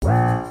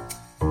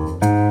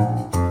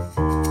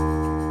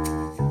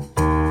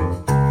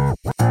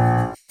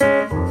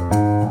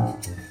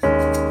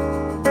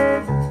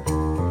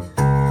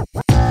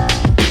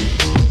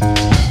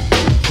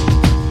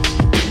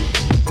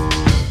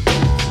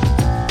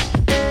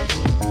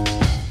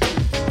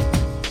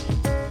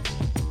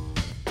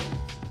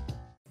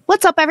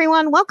What's up,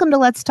 everyone? Welcome to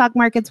Let's Talk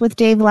Markets with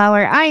Dave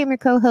Lauer. I am your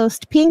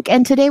co-host, Pink,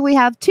 and today we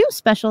have two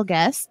special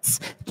guests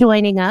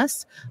joining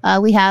us.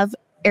 We have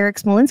Erik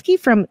Smolinski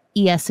from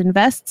ES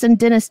Invests and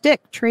Dennis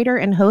Dick, trader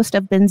and host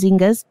of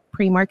Benzinga's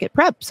Pre-Market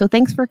Prep. So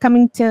thanks for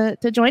coming to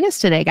join us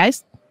today,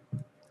 guys.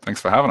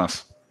 Thanks for having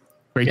us.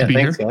 Great to be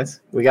here.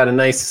 Guys. We got a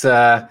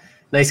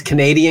nice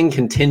Canadian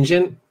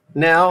contingent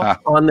now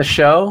on the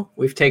show.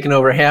 We've taken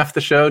over half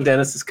the show.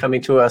 Dennis is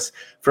coming to us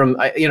from,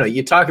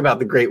 you talk about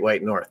the Great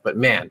White North, but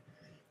man,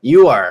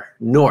 you are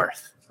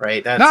north,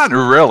 right? Not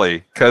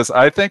really, because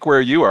I think where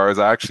you are is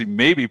actually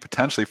maybe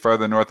potentially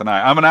further north than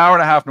I. I'm an hour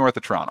and a half north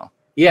of Toronto.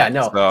 Yeah,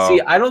 no. So,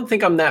 see, I don't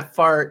think I'm that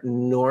far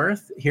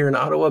north here in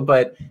Ottawa,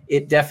 but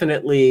it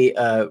definitely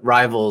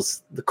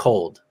rivals the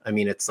cold. I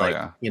mean, it's like,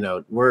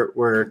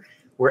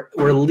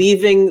 we're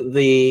leaving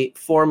the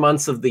 4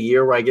 months of the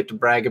year where I get to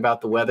brag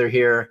about the weather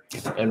here,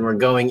 and we're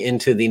going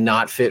into the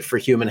not fit for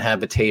human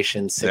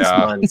habitation 6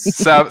 months.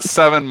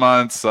 7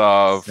 months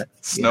of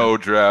snow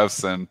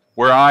drifts, and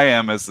where I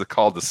am is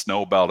called the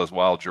snow belt as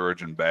well,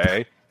 Georgian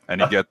Bay.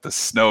 And you get the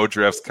snow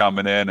drifts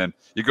coming in, and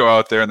you go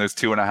out there and there's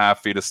 2.5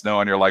 feet of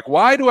snow, and you're like,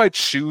 why do I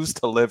choose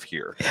to live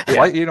here?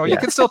 You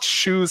can still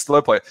choose to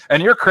live place.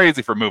 And you're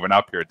crazy for moving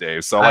up here,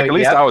 Dave. So at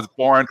least I was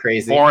born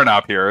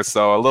up here.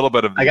 So a little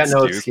bit of I got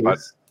no excuse. But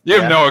you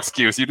have no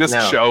excuse. You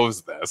just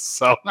chose this.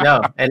 So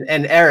no,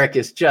 and Eric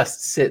is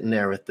just sitting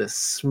there with this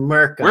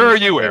smirk. Where are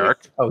you, Eric?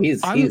 Oh,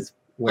 he's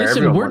where listen,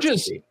 everyone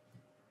wants to be.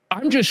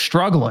 I'm just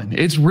struggling.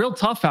 It's real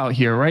tough out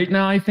here right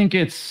now. I think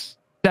it's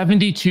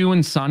 72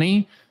 and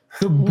sunny.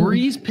 The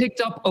breeze picked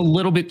up a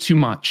little bit too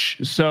much.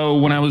 So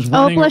when I was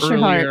running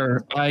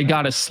earlier, I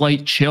got a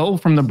slight chill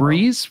from the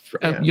breeze,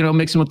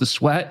 mixing with the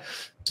sweat.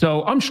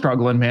 So I'm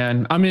struggling,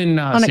 man. I'm in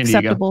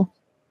Unacceptable.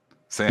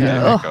 San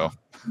Diego.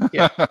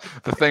 Yeah.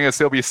 The thing is,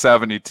 he'll be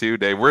 72,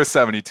 Dave. We're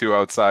 72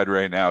 outside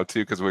right now,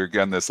 too, because we're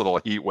getting this little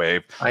heat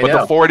wave. But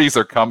the 40s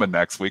are coming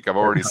next week. I've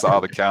already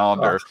saw the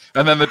calendar.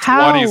 And then the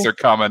 20s are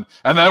coming.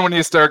 And then when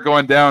you start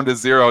going down to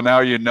zero, now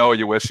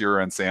you wish you were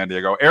in San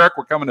Diego. Eric,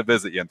 we're coming to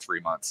visit you in 3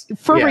 months.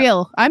 For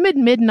real. I'm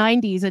in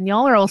mid-90s, and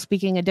y'all are all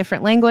speaking a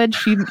different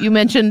language. You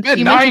mentioned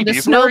the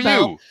snow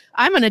belt.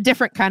 I'm in a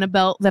different kind of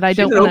belt that I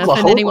don't want to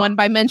offend anyone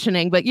by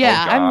mentioning. But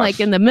yeah, I'm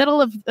like in the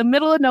middle of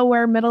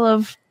nowhere, middle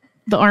of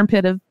the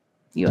armpit of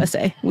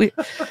USA.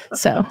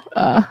 So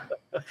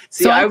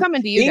I'm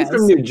coming to you guys.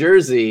 From New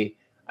Jersey,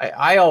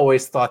 I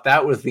always thought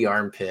that was the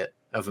armpit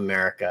of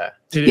America.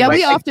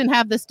 We often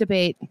have this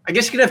debate. I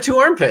guess you could have two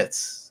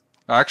armpits.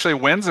 Actually,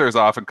 Windsor is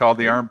often called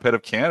the armpit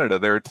of Canada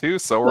there too.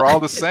 So we're all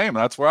the same.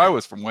 That's where I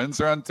was from,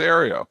 Windsor,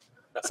 Ontario.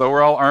 So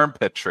we're all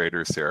armpit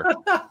traders here.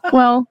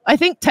 Well, I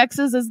think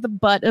Texas is the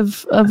butt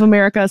of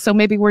America. So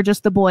maybe we're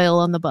just the boil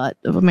on the butt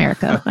of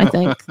America, I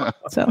think.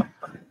 So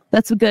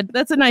that's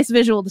a nice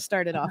visual to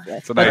start it off with.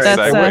 It's a nice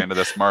segue into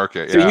this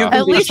market. So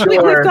at least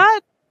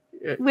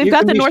we've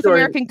got the North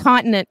American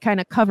continent kind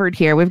of covered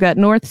here. We've got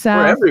north,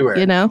 south, everywhere.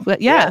 But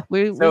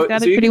we've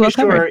got it pretty well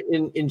covered.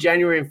 In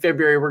January and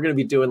February, we're going to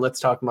be doing Let's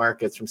Talk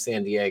Markets from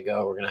San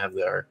Diego. We're going to have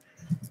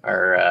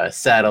our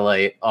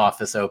satellite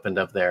office opened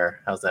up there.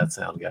 How's that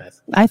sound,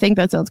 guys? I think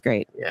that sounds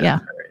great. Yeah.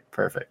 All right,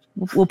 perfect.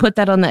 We'll put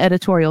that on the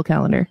editorial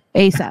calendar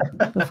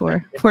ASAP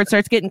before it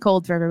starts getting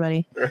cold for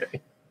everybody.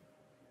 Right.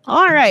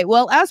 All right.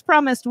 Well, as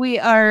promised, we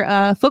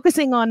are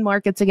focusing on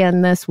markets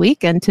again this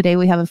week. And today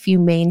we have a few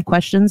main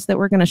questions that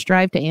we're going to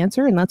strive to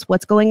answer. And that's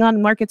what's going on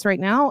in markets right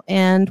now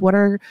and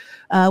where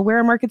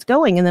are markets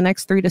going in the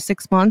next 3 to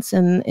 6 months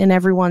in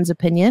everyone's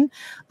opinion.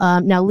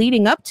 Now,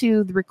 leading up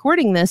to the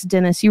recording this,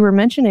 Dennis, you were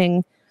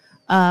mentioning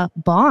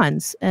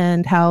bonds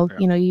and how,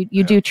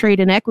 you do trade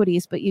in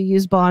equities, but you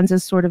use bonds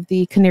as sort of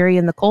the canary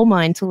in the coal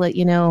mine to let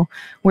you know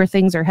where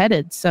things are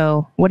headed.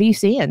 So what are you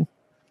seeing?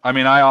 I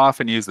mean, I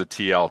often use the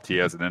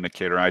TLT as an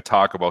indicator. I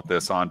talk about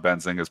this on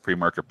Benzinga's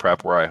Pre-Market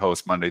Prep, where I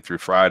host Monday through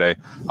Friday.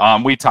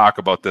 We talk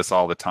about this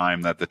all the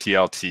time, that the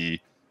TLT,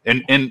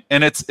 and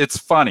it's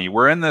funny.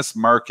 We're in this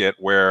market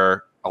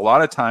where a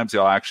lot of times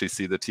you'll actually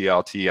see the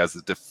TLT as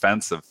a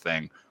defensive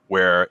thing,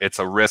 where it's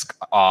a risk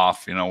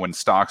off. When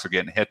stocks are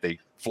getting hit, they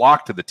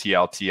flock to the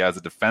TLT as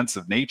a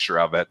defensive nature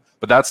of it.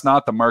 But that's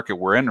not the market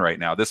we're in right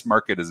now. This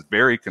market is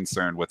very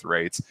concerned with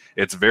rates.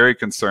 It's very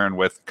concerned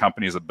with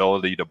companies'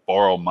 ability to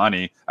borrow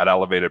money at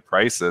elevated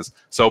prices.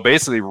 So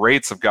basically,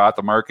 rates have got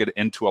the market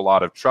into a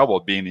lot of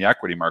trouble, being the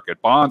equity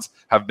market. Bonds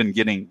have been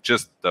getting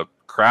just the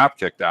crap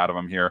kicked out of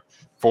them here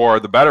for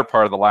the better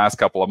part of the last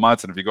couple of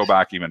months. And if you go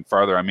back even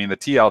further, I mean, the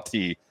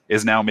TLT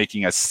is now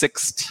making a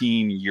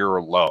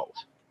 16-year low.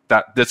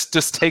 That's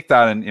just take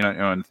that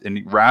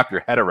and wrap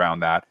your head around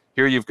that.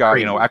 Here you've got,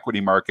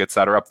 equity markets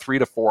that are up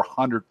 300 to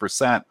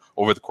 400%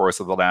 over the course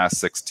of the last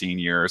 16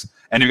 years.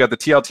 And you've got the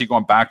TLT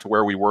going back to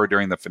where we were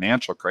during the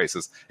financial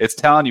crisis. It's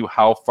telling you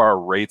how far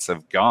rates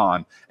have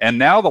gone. And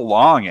now the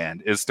long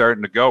end is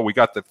starting to go. We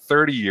got the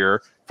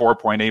 30-year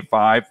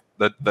 4.85.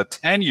 The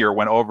 10-year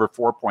went over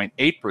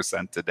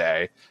 4.8%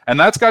 today. And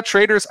that's got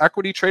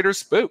equity traders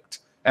spooked.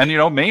 And,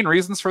 main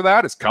reasons for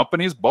that is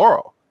companies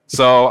borrow.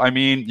 So, I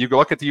mean, you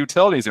look at the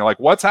utilities, and you're like,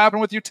 what's happened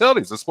with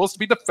utilities? They're supposed to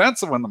be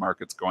defensive when the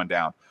market's going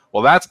down.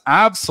 Well, that's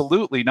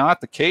absolutely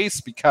not the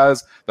case,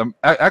 because the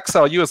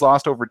XLU has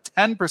lost over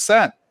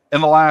 10%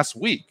 in the last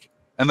week.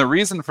 And the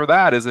reason for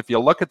that is, if you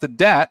look at the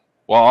debt,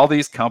 well, all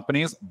these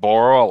companies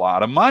borrow a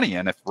lot of money.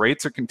 And if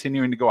rates are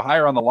continuing to go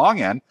higher on the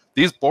long end,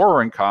 these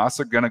borrowing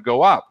costs are going to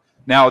go up.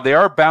 Now, they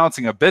are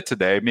bouncing a bit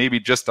today, maybe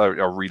just a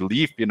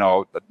relief,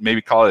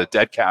 maybe call it a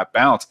dead cat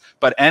bounce.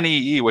 But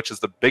NEE, which is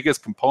the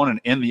biggest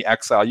component in the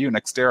XLU,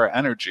 Nextera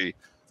Energy,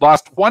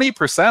 lost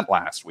 20%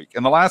 last week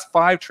in the last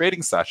 5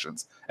 trading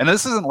sessions. And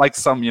this isn't like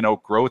some,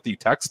 growthy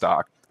tech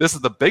stock. This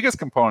is the biggest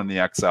component in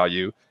the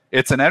XLU.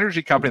 It's an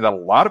energy company that a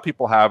lot of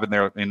people have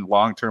in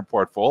long-term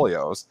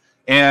portfolios.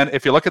 And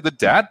if you look at the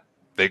debt,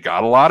 they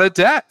got a lot of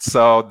debt.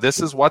 So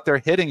this is what they're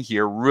hitting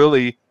here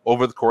really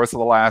over the course of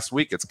the last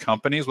week. It's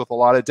companies with a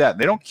lot of debt.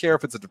 They don't care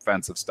if it's a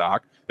defensive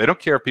stock. They don't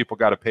care if people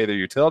got to pay their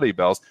utility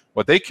bills.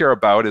 What they care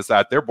about is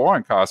that their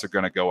borrowing costs are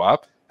going to go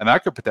up, and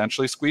that could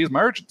potentially squeeze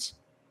margins.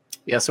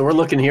 Yeah, so we're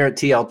looking here at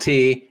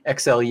TLT,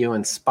 XLU,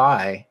 and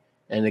SPY.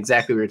 And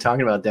exactly what you're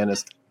talking about,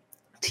 Dennis.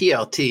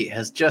 TLT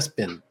has just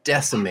been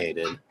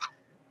decimated.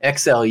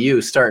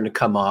 XLU starting to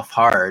come off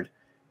hard,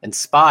 and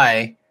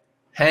SPY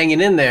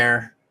hanging in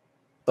there,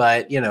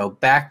 but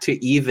back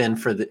to even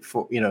for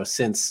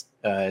since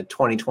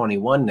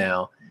 2021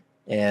 now,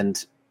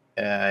 and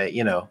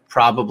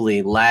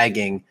probably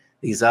lagging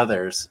these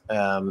others.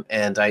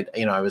 And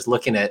I was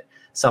looking at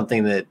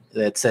something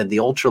that said the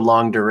ultra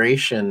long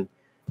duration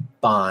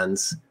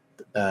bonds,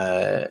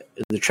 the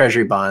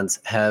treasury bonds,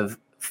 have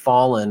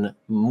fallen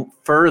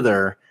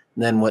further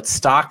than what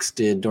stocks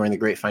did during the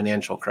great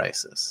financial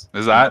crisis.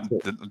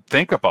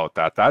 Think about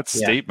that. That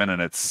statement in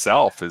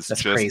itself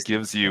just crazy.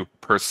 Gives you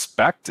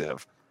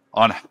perspective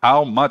on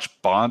how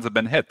much bonds have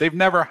been hit. They've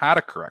never had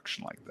a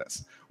correction like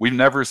this. We've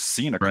never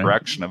seen a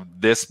correction of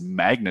this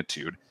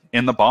magnitude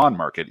in the bond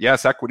market.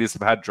 Yes, equities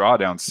have had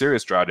drawdowns,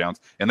 serious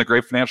drawdowns. In the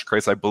great financial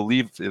crisis, I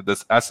believe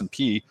this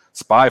S&P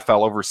SPY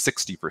fell over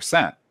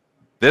 60%.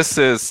 This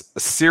is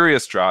a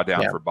serious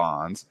drawdown for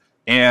bonds.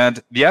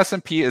 And the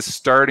S&P is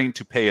starting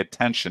to pay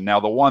attention. Now,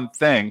 the one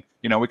thing,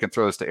 we can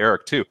throw this to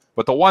Eric too,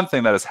 but the one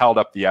thing that has held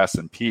up the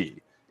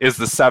S&P is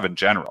the 7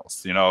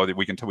 generals.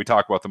 We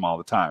talk about them all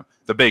the time.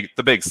 The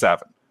big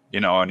 7.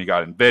 And you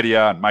got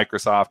Nvidia and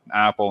Microsoft and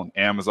Apple and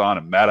Amazon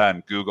and Meta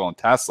and Google and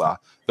Tesla.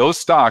 Those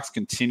stocks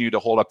continue to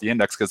hold up the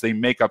index because they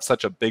make up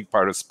such a big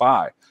part of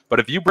SPY.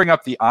 But if you bring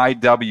up the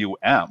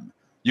IWM,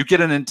 you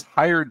get an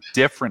entire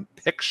different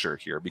picture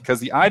here, because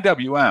the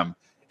IWM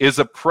is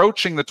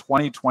approaching the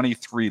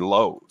 2023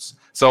 lows.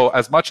 So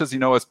as much as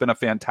it's been a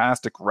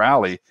fantastic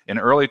rally in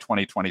early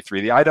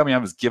 2023, the IWM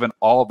has given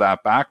all of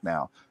that back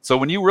now. So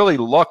when you really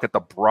look at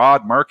the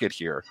broad market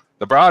here,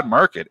 the broad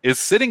market is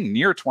sitting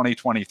near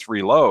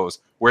 2023 lows,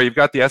 where you've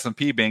got the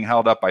S&P being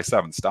held up by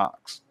 7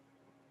 stocks.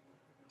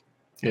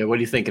 Yeah, what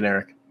are you thinking,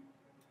 Eric?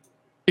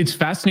 It's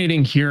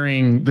fascinating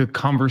hearing the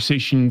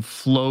conversation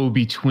flow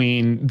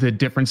between the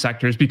different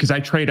sectors, because I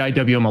trade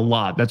IWM a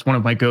lot. That's one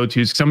of my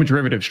go-tos, because I'm a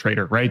derivatives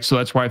trader, right? So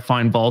that's where I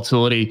find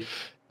volatility.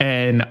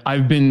 And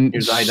I've been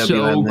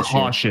so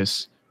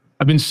cautious.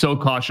 I've been so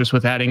cautious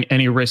with adding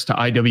any risk to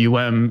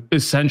IWM.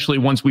 Essentially,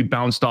 once we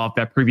bounced off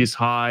that previous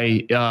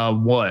high,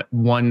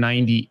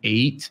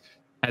 198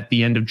 at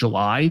the end of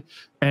July,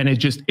 and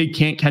it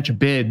can't catch a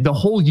bid. The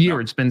whole year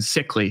it's been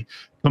sickly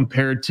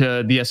compared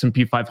to the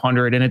S&P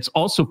 500. And it's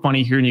also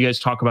funny hearing you guys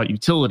talk about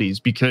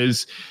utilities,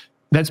 because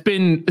that's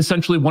been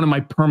essentially one of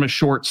my perma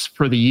shorts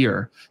for the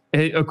year.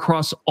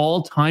 Across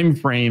all time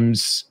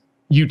frames,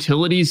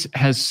 utilities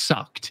has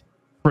sucked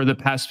for the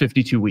past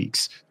 52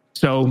 weeks.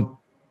 So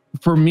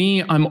for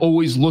me, I'm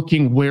always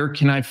looking, where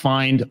can I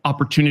find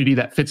opportunity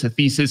that fits a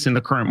thesis in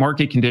the current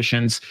market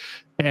conditions?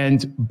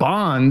 And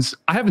bonds,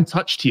 I haven't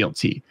touched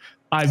TLT.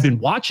 I've been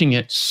watching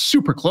it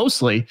super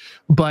closely,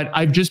 but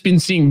I've just been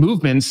seeing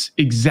movements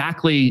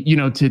exactly,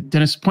 to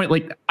Dennis' point,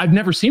 like I've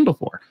never seen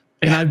before.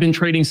 And I've been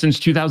trading since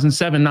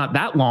 2007, not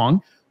that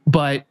long,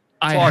 but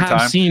I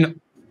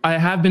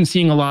have been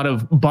seeing a lot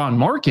of bond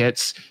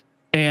markets,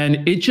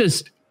 and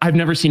I've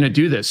never seen it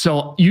do this.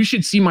 So you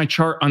should see my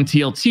chart on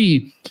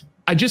TLT.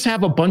 I just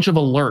have a bunch of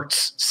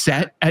alerts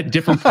set at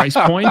different price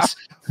points,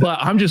 but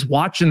I'm just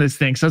watching this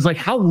thing. So I was like,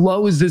 how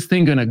low is this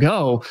thing going to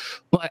go?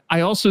 But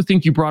I also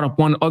think you brought up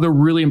one other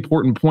really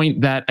important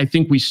point that I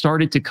think we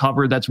started to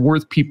cover that's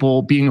worth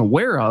people being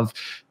aware of,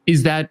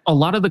 is that a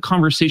lot of the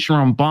conversation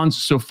around bonds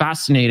is so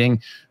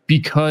fascinating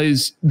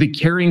because the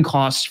carrying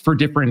costs for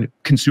different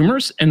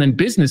consumers and then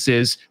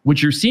businesses,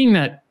 which you're seeing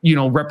that,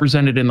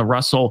 represented in the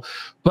Russell.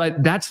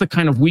 But that's the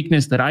kind of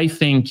weakness that I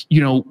think,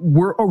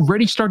 we're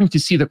already starting to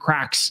see the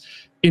cracks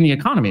in the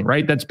economy,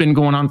 right? That's been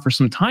going on for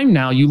some time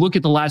now. You look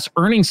at the last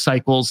earnings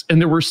cycles and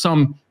there were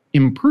some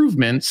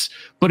improvements,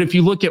 but if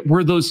you look at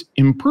where those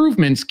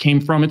improvements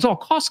came from, it's all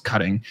cost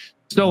cutting.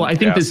 So I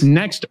think this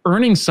next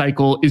earnings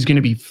cycle is going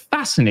to be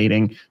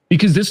fascinating,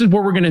 because this is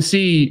where we're going to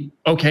see,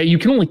 okay, you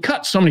can only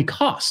cut so many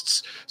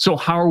costs. So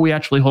how are we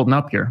actually holding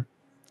up here?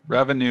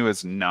 Revenue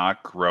is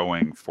not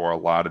growing for a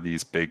lot of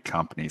these big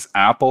companies.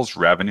 Apple's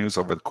revenues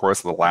over the course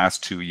of the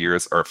last 2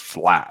 years are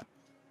flat.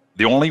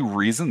 The only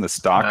reason the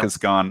stock has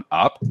gone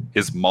up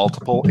is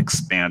multiple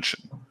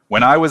expansion.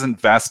 When I was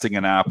investing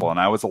in Apple, and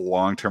I was a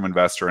long-term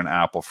investor in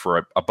Apple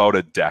for about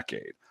a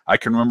decade, I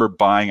can remember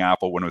buying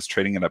Apple when it was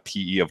trading at a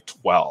PE of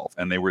 12,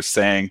 and they were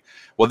saying,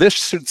 well,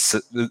 this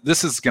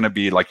is going to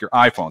be like your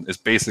iPhone. Is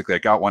basically, I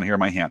got one here in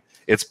my hand.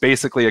 It's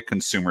basically a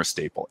consumer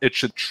staple. It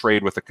should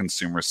trade with a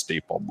consumer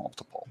staple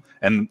multiple.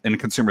 And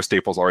consumer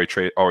staples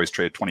always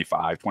trade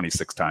 25,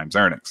 26 times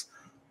earnings.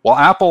 Well,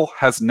 Apple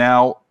has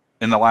now,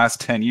 in the last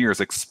 10 years,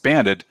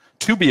 expanded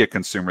to be a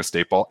consumer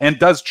staple and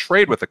does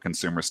trade with a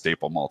consumer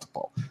staple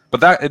multiple.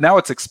 But now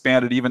it's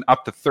expanded even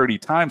up to 30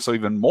 times, so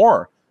even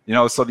more.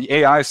 So the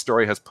AI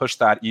story has pushed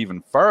that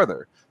even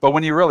further. But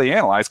when you really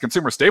analyze,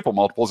 consumer staple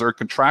multiples are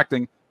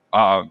contracting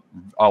a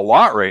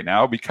lot right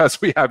now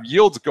because we have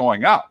yields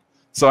going up.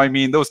 So, I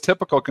mean, those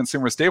typical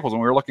consumer staples,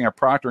 when we were looking at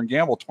Procter &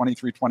 Gamble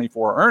 23,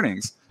 24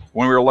 earnings,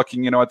 when we were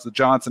looking, at the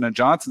Johnson &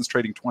 Johnson's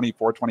trading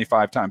 24,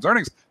 25 times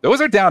earnings, those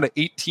are down to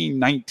 18,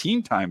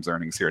 19 times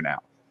earnings here now.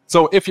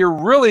 So if you're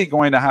really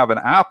going to have an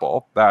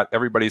Apple that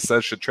everybody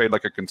says should trade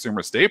like a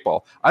consumer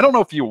staple, I don't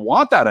know if you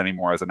want that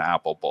anymore as an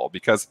Apple bull,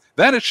 because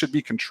then it should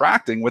be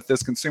contracting with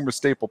this consumer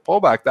staple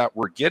pullback that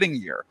we're getting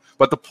here.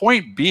 But the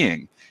point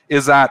being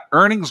is that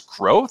earnings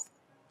growth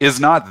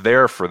is not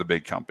there for the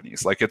big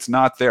companies. Like, it's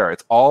not there.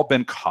 It's all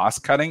been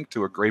cost cutting,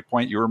 to a great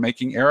point you were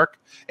making, Eric,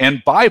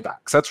 and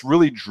buybacks. That's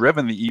really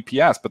driven the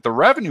EPS. But the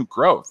revenue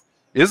growth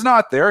is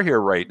not there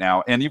here right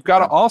now. And you've got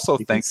to also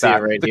think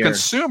that the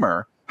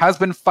consumer has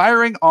been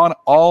firing on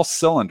all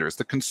cylinders.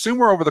 The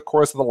consumer over the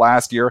course of the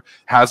last year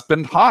has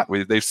been hot.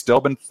 They've still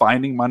been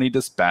finding money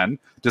to spend,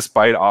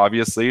 despite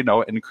obviously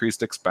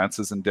increased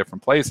expenses in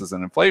different places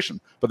and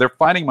inflation. But they're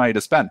finding money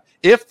to spend.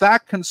 If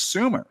that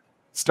consumer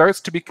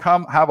starts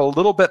to have a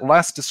little bit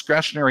less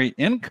discretionary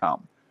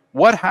income,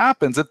 what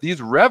happens if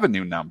these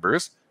revenue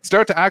numbers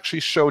start to actually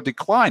show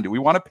decline? Do we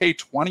want to pay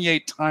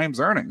 28 times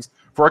earnings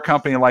for a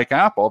company like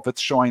Apple if it's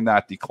showing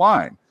that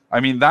decline? I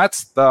mean,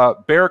 that's the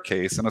bear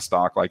case in a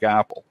stock like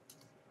Apple.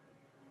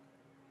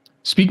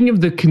 Speaking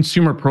of the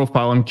consumer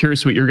profile, I'm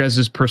curious what your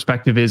guys'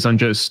 perspective is on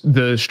just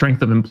the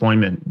strength of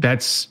employment.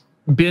 That's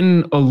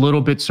been a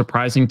little bit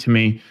surprising to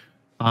me.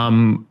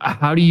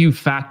 How do you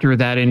factor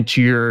that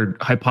into your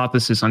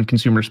hypothesis on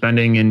consumer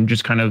spending and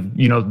just kind of,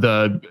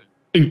 the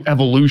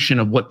evolution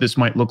of what this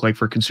might look like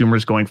for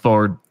consumers going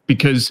forward?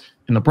 Because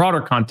in the broader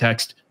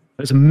context,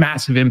 there's a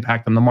massive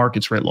impact on the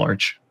markets writ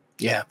large.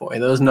 Yeah, boy,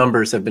 those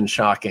numbers have been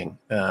shocking.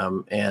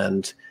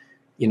 And,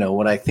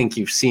 what I think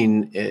you've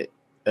seen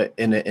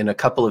in a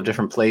couple of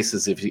different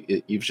places,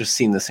 you've just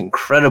seen this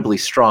incredibly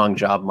strong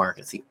job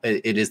market.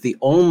 It is the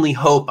only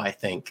hope, I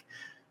think,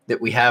 that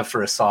we have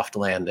for a soft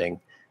landing.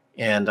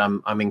 And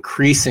I'm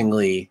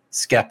increasingly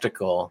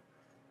skeptical,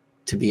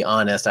 to be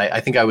honest. I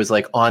think I was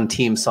like on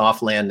team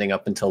soft landing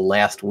up until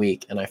last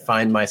week, and I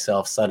find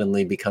myself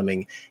suddenly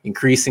becoming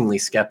increasingly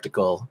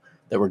skeptical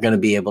that we're going to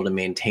be able to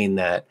maintain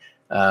that.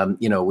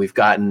 We've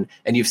gotten,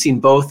 and you've seen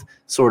both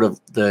sort of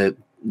the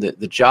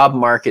job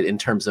market in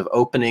terms of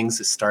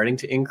openings is starting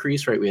to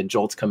increase, right? We had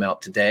JOLTS come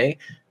out today.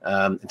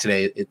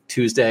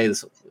 Tuesday,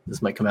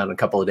 this might come out in a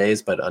couple of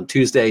days, but on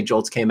Tuesday,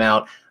 JOLTS came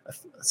out.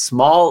 A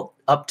small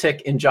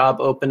uptick in job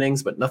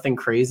openings, but nothing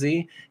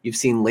crazy. You've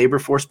seen labor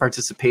force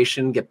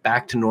participation get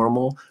back to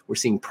normal. We're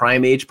seeing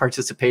prime age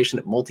participation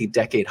at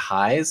multi-decade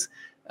highs.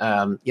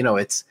 It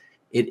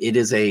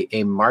is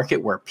a market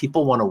where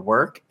people want to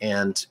work,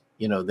 and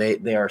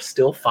they are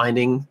still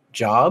finding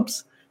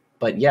jobs.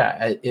 But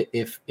yeah,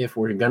 if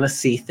we're going to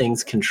see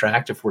things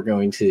contract, if we're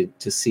going to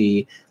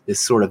see this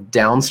sort of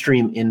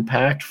downstream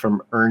impact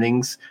from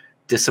earnings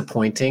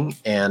disappointing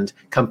and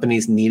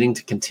companies needing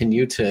to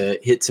continue to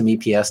hit some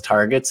EPS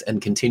targets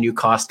and continue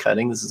cost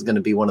cutting, this is going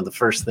to be one of the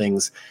first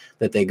things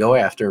that they go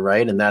after,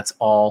 right? And that's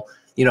all,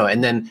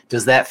 and then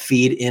does that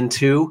feed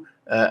into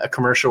a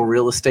commercial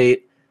real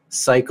estate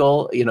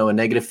cycle, a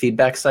negative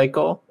feedback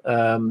cycle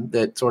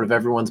that sort of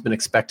everyone's been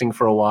expecting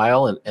for a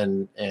while,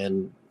 and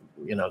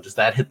does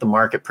that hit the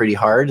market pretty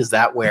hard? Is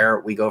that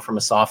where we go from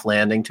a soft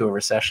landing to a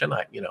recession?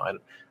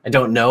 I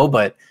don't know,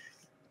 but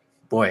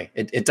boy,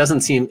 it doesn't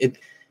seem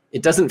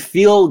it doesn't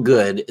feel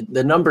good.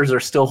 The numbers are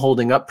still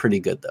holding up pretty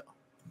good,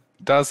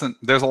 though.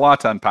 There's a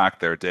lot to unpack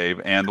there, Dave.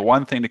 And the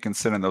one thing to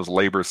consider in those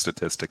labor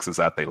statistics is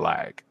that they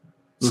lag.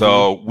 Mm-hmm.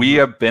 So we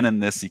have been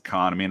in this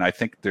economy, and I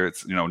think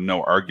there's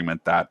no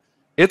argument that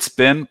it's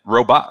been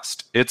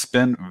robust. It's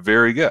been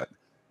very good.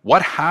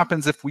 What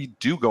happens if we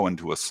do go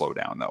into a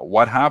slowdown, though?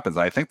 What happens?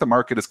 I think the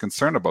market is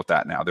concerned about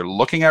that now. They're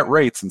looking at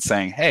rates and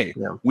saying, hey,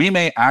 we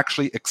may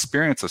actually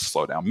experience a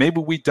slowdown. Maybe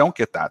we don't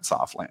get that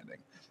soft landing.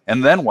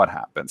 And then what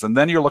happens? And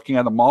then you're looking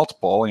at a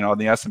multiple,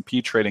 the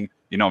S&P trading,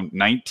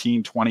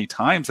 19, 20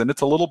 times, and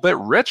it's a little bit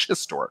rich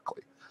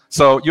historically.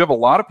 So you have a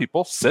lot of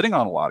people sitting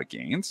on a lot of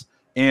gains,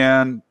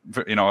 and,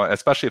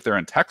 especially if they're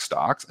in tech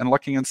stocks, and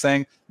looking and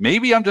saying,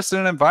 maybe I'm just in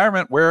an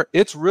environment where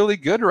it's really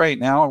good right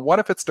now. And what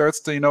if it starts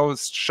to,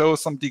 show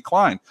some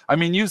decline? I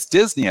mean, use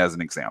Disney as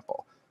an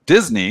example.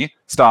 Disney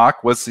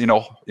stock was,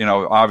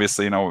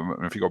 obviously,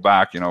 if you go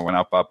back, went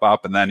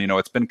up, and then,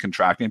 it's been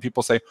contracting. And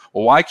people say,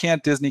 well, why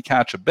can't Disney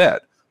catch a bid?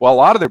 Well, a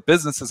lot of their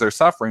businesses are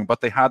suffering, but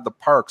they had the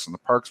parks, and the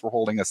parks were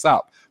holding us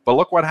up. But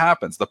look what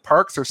happens. The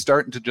parks are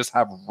starting to just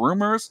have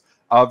rumors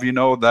of,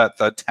 that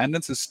the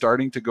attendance is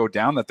starting to go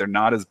down, that they're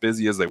not as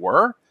busy as they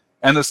were.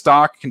 And the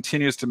stock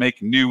continues to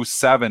make new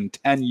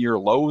 7-10-year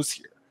lows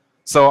here.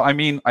 So,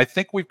 I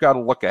think we've got to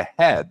look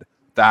ahead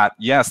that,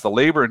 yes, the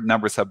labor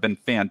numbers have been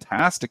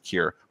fantastic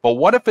here, but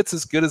what if it's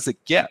as good as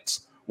it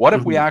gets? What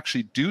if we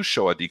actually do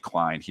show a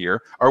decline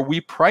here? Are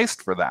we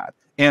priced for that?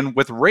 And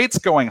with rates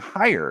going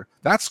higher,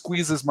 that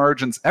squeezes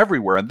margins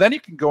everywhere. And then you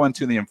can go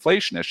into the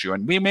inflation issue.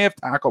 And we may have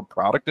tackled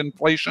product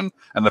inflation,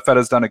 and the Fed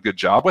has done a good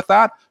job with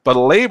that. But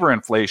labor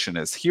inflation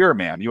is here,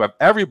 man. You have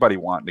everybody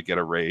wanting to get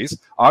a raise.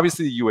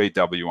 Obviously, the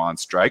UAW on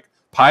strike.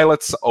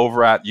 Pilots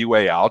over at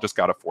UAL just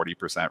got a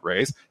 40%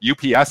 raise.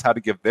 UPS had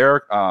to give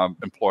their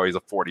employees a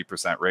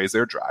 40% raise,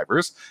 their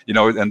drivers,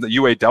 and the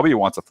UAW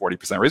wants a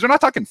 40% raise. We're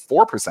not talking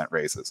 4%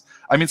 raises.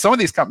 Some of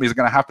these companies are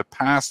going to have to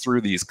pass through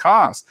these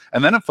costs,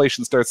 and then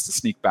inflation starts to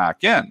sneak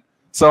back in.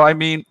 So,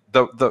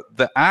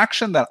 the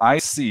action that I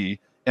see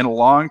in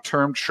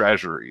long-term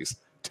treasuries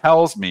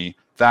tells me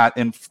that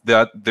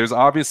there's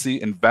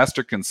obviously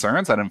investor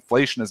concerns that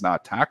inflation is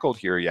not tackled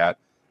here yet.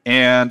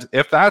 And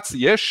if that's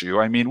the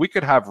issue, we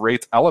could have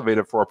rates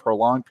elevated for a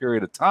prolonged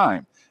period of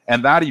time,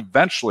 and that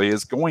eventually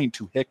is going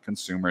to hit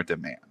consumer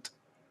demand.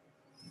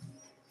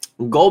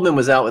 Goldman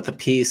was out with a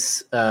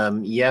piece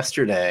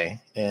yesterday,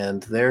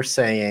 and they're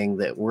saying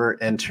that we're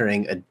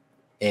entering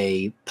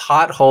a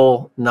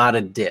pothole, not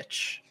a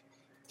ditch.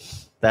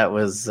 That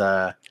was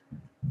how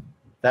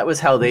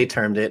they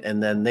termed it,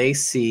 and then they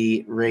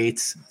see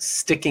rates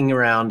sticking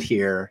around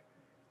here,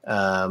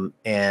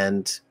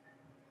 and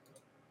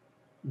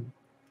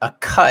a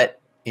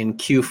cut in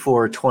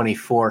Q4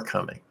 24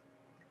 coming.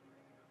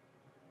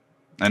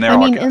 And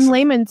in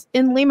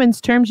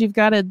layman's terms, you've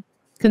got to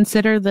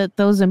consider that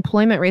those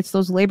employment rates,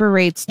 those labor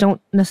rates,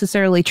 don't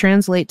necessarily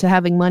translate to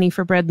having money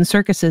for bread and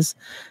circuses.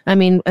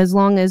 As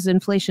long as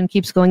inflation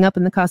keeps going up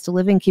and the cost of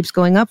living keeps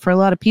going up, for a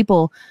lot of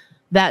people,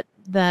 that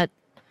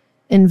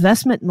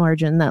investment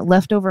margin, that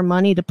leftover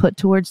money to put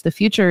towards the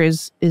future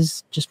is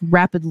just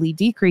rapidly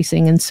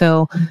decreasing. And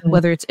so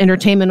whether it's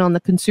entertainment on the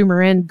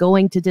consumer end,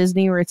 going to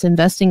Disney, or it's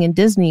investing in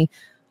Disney,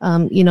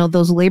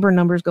 those labor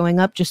numbers going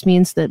up just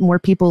means that more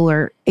people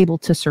are able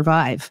to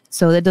survive.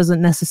 So that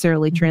doesn't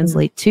necessarily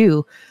translate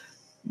to,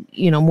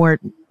 more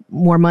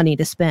money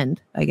to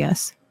spend, I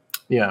guess.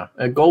 Yeah.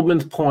 At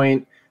Goldman's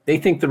point, they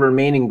think the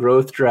remaining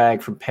growth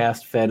drag from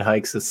past Fed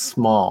hikes is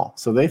small.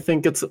 So they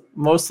think it's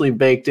mostly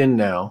baked in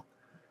now.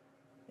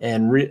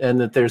 And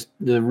that there's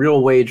the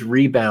real wage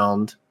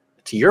rebound,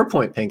 to your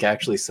point, Pink,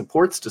 actually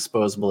supports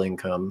disposable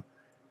income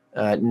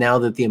now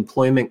that the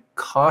employment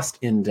cost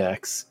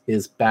index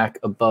is back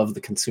above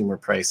the consumer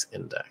price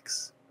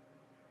index,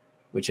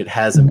 which it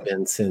hasn't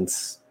been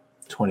since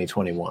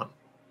 2021.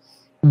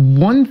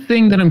 One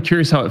thing that I'm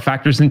curious how it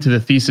factors into the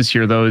thesis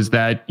here, though, is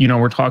that,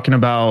 we're talking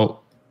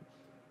about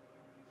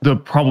the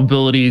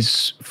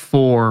probabilities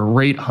for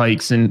rate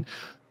hikes. And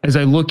as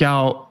I look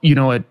out,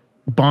 at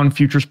bond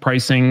futures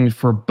pricing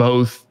for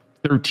both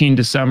 13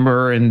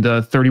 December and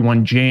the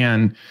 31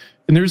 Jan,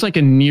 and there's like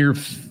a near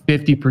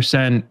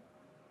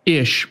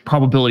 50%-ish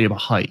probability of a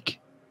hike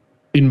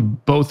in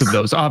both of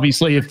those.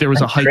 Obviously, if there was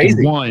a hike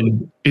in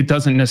one, it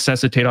doesn't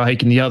necessitate a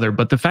hike in the other.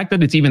 But the fact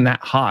that it's even that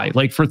high,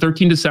 like for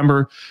 13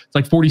 December, it's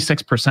like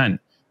 46%,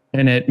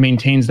 and it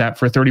maintains that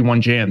for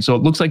 31 Jan. So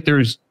it looks like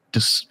there's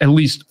just at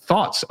least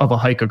thoughts of a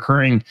hike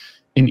occurring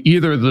in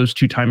either of those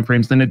two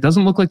timeframes. Then it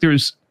doesn't look like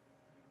there's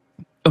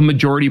a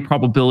majority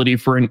probability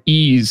for an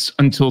ease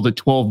until the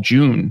 12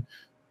 June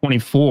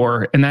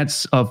 24, and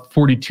that's a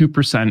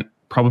 42%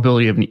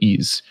 probability of an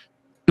ease.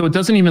 So it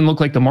doesn't even look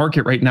like the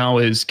market right now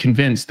is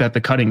convinced that the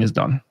cutting is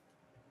done.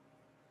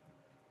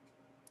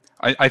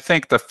 I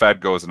think the Fed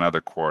goes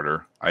another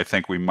quarter. I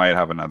think we might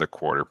have another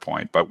quarter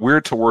point, but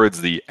we're towards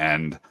the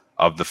end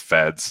of the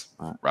Fed's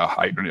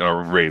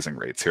raising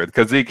rates here,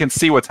 because they can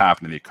see what's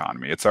happening in the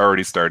economy. It's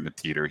already starting to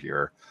teeter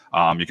here.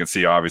 You can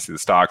see, obviously, the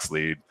stocks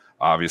lead.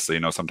 Obviously,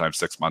 sometimes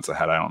 6 months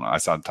ahead. I don't know. I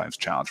sometimes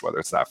challenge whether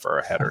it's that far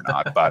ahead or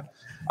not. But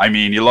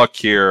you look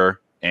here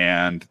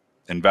and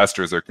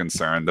investors are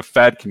concerned. The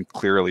Fed can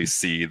clearly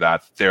see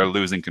that they're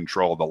losing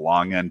control of the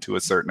long end to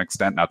a certain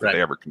extent. Not that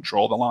they ever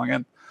control the long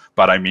end,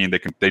 but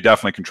they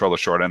definitely control the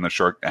short end. The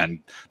short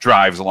end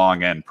drives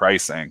long end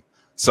pricing.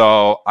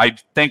 So I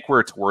think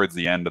we're towards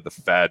the end of the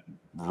Fed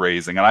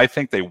raising, and I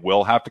think they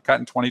will have to cut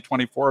in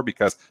 2024,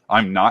 because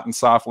I'm not in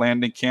soft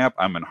landing camp.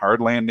 I'm in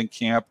hard landing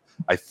camp.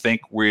 I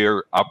think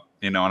we're up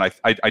and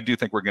I do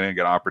think we're going to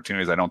get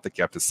opportunities. I don't think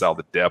you have to sell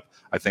the dip.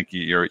 I think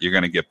you're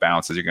going to get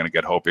bounces. You're going to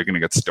get hope. You're going to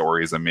get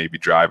stories and maybe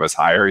drive us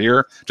higher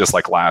here. Just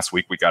like last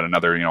week, we got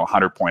another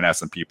 100-point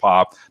S&P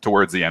pop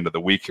towards the end of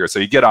the week here. So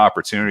you get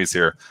opportunities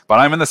here. But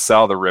I'm in the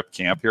sell the rip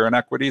camp here in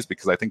equities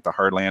because I think the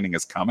hard landing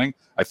is coming.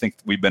 I think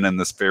we've been in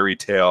this fairy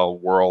tale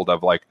world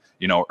of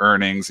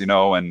earnings,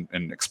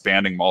 and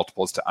expanding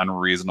multiples to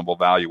unreasonable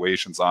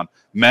valuations on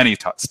many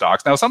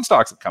stocks. Now, some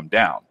stocks have come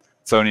down.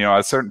 So, at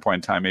a certain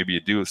point in time, maybe you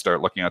do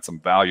start looking at some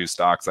value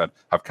stocks that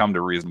have come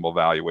to reasonable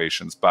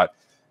valuations. But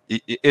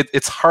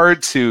it's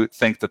hard to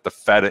think that the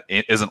Fed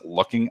isn't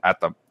looking at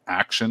the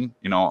action,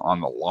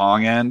 on the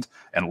long end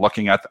and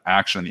looking at the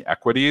action in the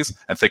equities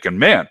and thinking,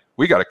 man,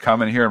 we got to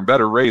come in here and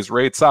better raise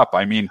rates up.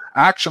 I mean,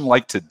 action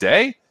like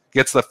today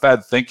gets the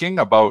Fed thinking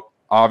about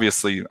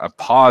obviously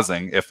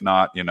pausing, if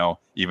not,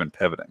 even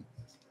pivoting.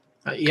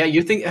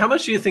 You think, how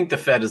much do you think the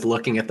Fed is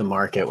looking at the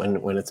market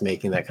when it's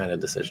making that kind of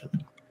decision?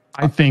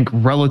 I think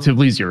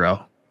relatively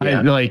zero.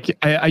 Yeah.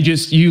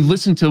 You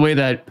listen to the way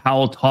that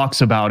Powell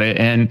talks about it,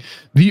 and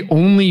the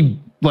only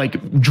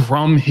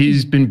drum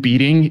he's been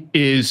beating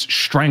is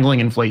strangling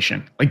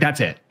inflation. That's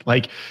it.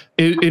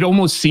 It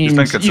almost seems,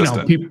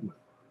 people.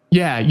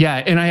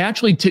 Yeah. And I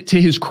actually,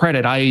 to his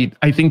credit, I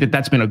think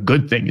that's been a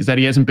good thing, is that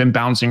he hasn't been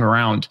bouncing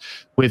around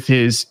with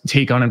his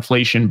take on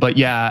inflation. But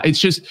yeah, it's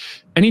just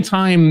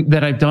anytime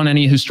that I've done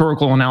any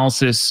historical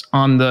analysis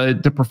on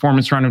the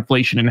performance around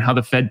inflation and how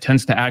the Fed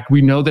tends to act,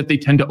 we know that they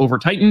tend to over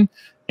tighten.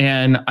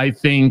 And I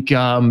think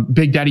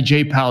Big Daddy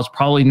J Powell is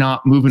probably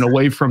not moving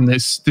away from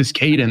this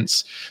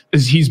cadence,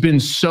 as he's been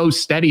so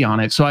steady on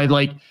it. So I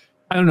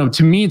don't know.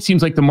 To me, it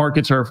seems like the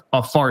markets are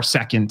a far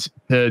second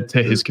to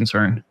his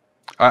concern.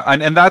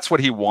 And that's what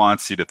he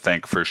wants you to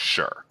think, for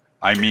sure.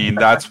 I mean,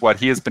 that's what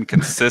he has been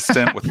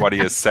consistent with what he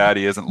has said.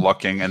 He isn't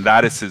looking, and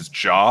that is his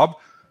job,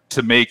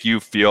 to make you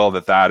feel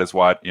that is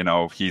what,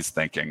 he's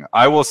thinking.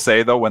 I will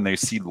say, though, when they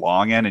see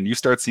long end and you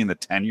start seeing the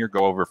 10-year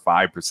go over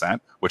 5%,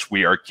 which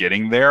we are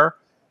getting there,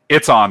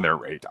 it's on their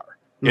radar.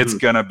 It's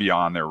going to be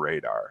on their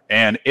radar.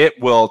 And it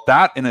will,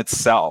 that in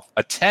itself,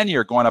 a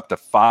 10-year going up to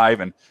 5.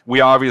 And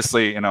we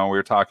obviously, we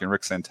were talking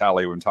Rick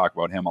Santelli, we've been talking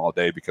about him all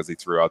day because he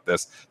threw out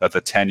that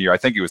the 10-year, I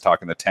think he was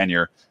talking the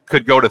 10-year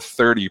could go to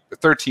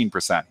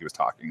 13%. He was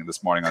talking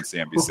this morning on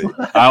CNBC.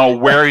 I don't know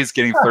where he's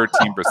getting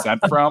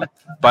 13% from,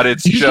 but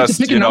it's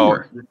just,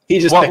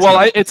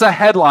 it's a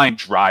headline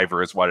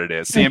driver is what it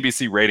is.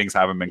 CNBC ratings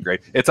haven't been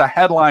great. It's a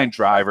headline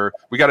driver.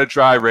 We got to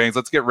drive ratings.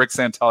 Let's get Rick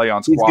Santelli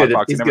on Squawk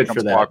Box. He never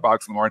comes Squawk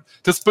Box in the morning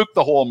to spook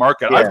the whole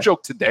market. Yeah. I've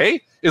joked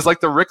today is like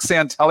the Rick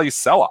Santelli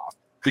sell-off,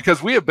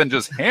 because we have been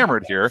just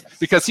hammered here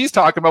because he's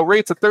talking about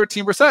rates at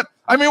 13%.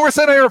 I mean, we're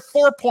sitting here at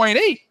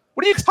 4.8.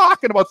 What are you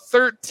talking about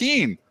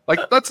 13?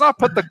 Let's not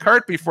put the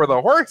cart before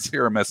the horse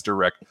here, Mr.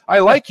 Rick. I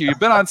like you. You've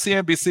been on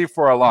CNBC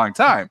for a long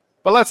time,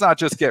 but let's not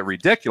just get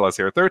ridiculous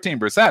here.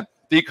 13%.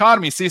 The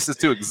economy ceases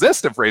to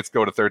exist if rates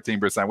go to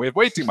 13%. We have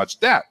way too much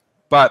debt.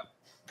 But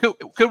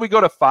could we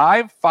go to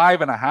 5,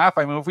 5.5?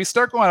 I mean, if we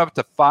start going up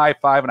to 5,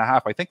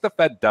 5.5, I think the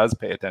Fed does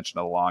pay attention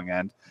to the long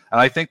end.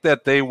 And I think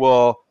that they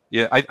will.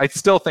 Yeah, I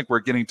still think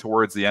we're getting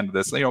towards the end of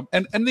this,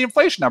 and the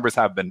inflation numbers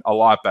have been a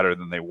lot better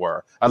than they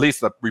were, at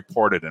least the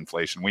reported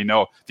inflation. We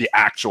know the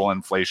actual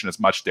inflation is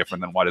much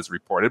different than what is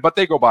reported, but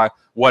they go by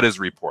what is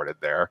reported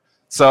there.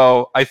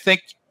 So I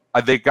think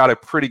they got a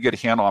pretty good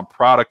handle on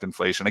product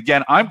inflation.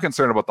 Again, I'm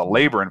concerned about the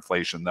labor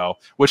inflation, though,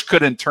 which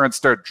could in turn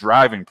start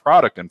driving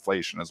product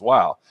inflation as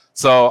well.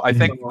 So I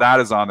think that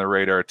is on the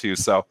radar too.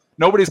 So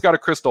nobody's got a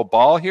crystal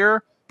ball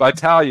here, but I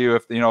tell you,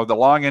 if the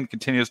long end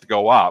continues to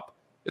go up,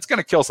 it's going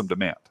to kill some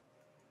demand.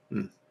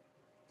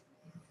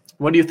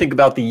 What do you think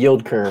about the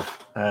yield curve?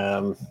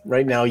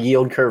 Right now,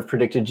 yield curve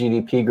predicted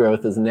GDP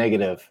growth is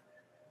negative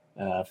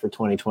for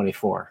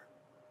 2024.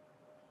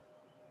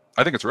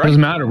 I think it's right. It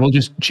doesn't matter. We'll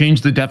just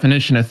change the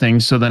definition of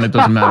things so then it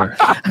doesn't matter.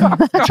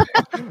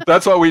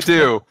 That's what we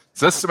do.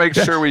 Just to make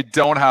sure we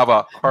don't have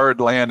a hard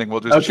landing,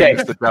 we'll just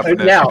change the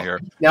definition here.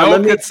 Now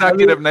no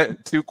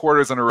consecutive 2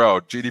 quarters in a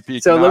row.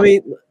 GDP. So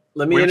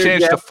let me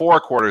change to 4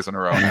 quarters in a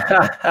row.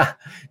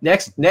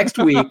 Next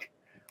week.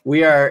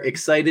 We are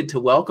excited to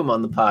welcome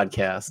on the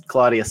podcast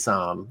Claudia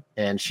Sahm,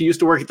 and she used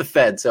to work at the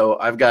Fed. So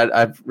I've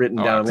written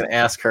down. I'm going to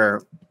ask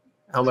her,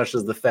 how much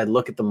does the Fed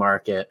look at the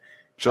market?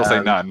 She'll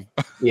say none.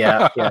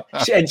 Yeah.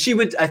 And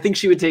I think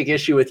she would take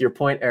issue with your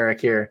point,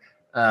 Eric, here,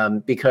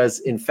 because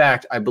in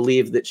fact, I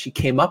believe that she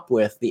came up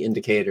with the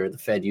indicator the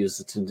Fed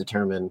uses to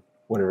determine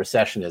what a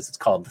recession is. It's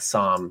called the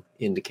Sahm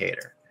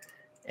indicator.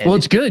 And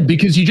it's good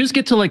because you just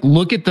get to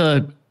look at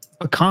the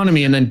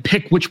economy and then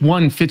pick which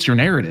one fits your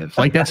narrative.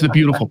 That's the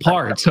beautiful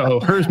part. So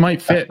hers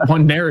might fit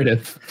one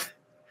narrative.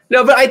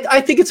 No, but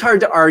I think it's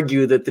hard to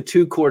argue that the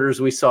 2 quarters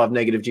we saw of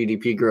negative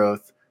GDP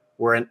growth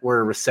were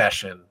a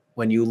recession.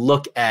 When you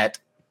look at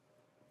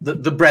the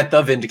breadth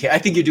of indicators, I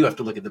think you do have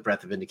to look at the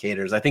breadth of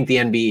indicators. I think the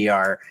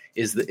NBER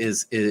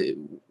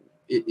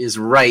is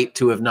right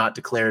to have not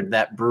declared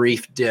that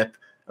brief dip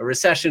a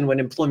recession when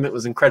employment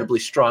was incredibly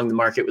strong. The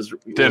market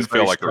didn't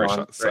feel like strong,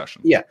 a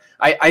recession. Right? Yeah,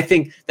 I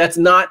think that's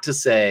not to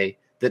say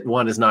that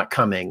one is not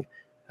coming.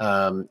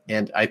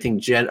 And I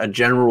think a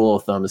general rule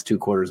of thumb is 2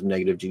 quarters of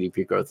negative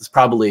GDP growth is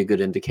probably a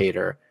good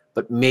indicator,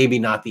 but maybe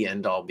not the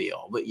end all be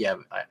all. But yeah,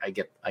 I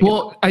get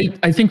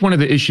I think one of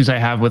the issues I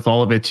have with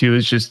all of it too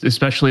is just,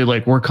 especially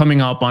like we're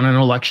coming up on an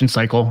election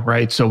cycle,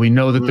 right? So we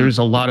know that there's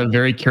a lot of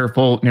very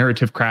careful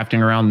narrative crafting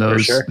around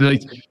those. Sure.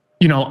 Like,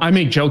 I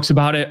make jokes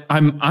about it.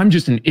 I'm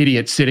just an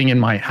idiot sitting in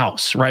my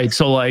house, right?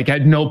 So like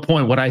at no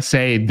point would I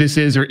say this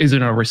is or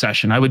isn't a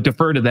recession. I would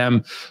defer to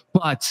them,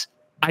 but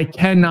I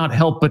cannot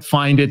help but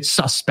find it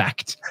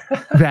suspect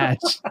that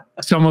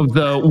some of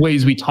the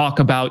ways we talk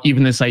about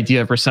even this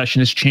idea of recession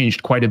has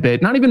changed quite a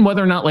bit. Not even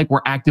whether or not like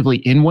we're actively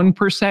in one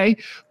per se,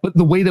 but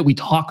the way that we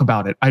talk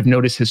about it, I've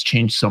noticed has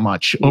changed so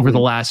much over the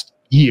last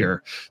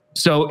year.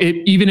 So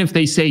even if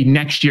they say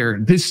next year,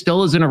 this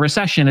still isn't a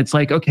recession, it's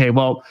like, okay,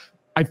 well,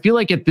 I feel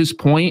like at this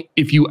point,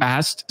 if you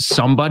asked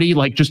somebody,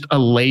 like just a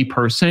lay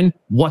person,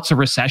 what's a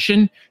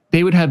recession,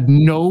 they would have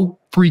no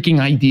freaking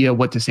idea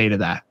what to say to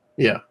that.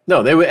 Yeah,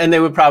 no, they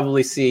would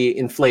probably see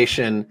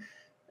inflation,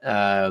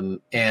 and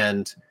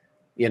the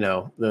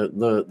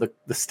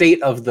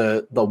state of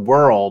the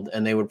world,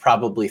 and they would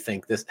probably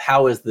think this.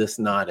 How is this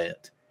not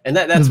it? And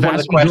that's one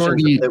of the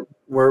questions that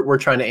we're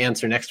trying to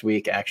answer next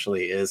week.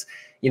 Actually, is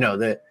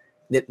the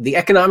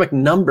economic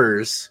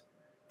numbers,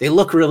 they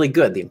look really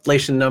good. The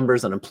inflation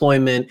numbers,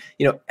 unemployment,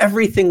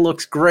 everything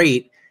looks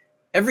great.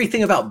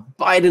 Everything about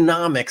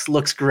Bidenomics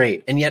looks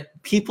great, and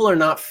yet people are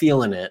not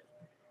feeling it,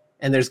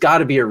 and there's got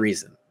to be a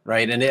reason.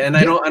 Right. And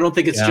I don't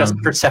think it's just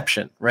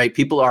perception, right?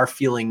 People are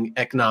feeling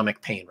economic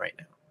pain right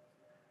now.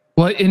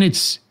 Well, and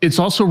it's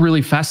also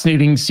really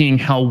fascinating seeing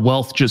how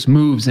wealth just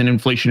moves in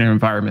inflationary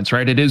environments,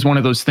 right? It is one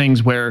of those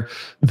things where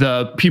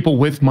the people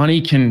with money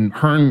can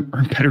earn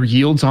better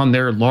yields on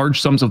their large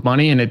sums of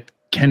money, and it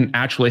can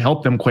actually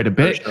help them quite a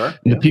bit. Sure.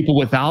 The people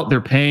without,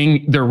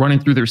 they're running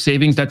through their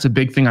savings. That's a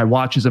big thing I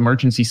watch is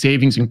emergency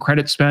savings and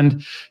credit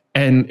spend.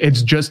 And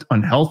it's just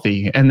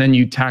unhealthy. And then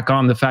you tack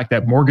on the fact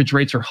that mortgage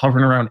rates are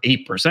hovering around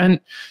 8%.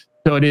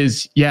 So it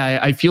is,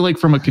 I feel like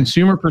from a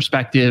consumer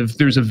perspective,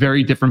 there's a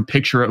very different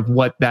picture of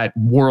what that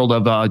world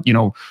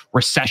of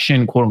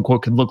recession, quote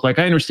unquote, could look like.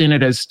 I understand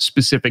it as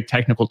specific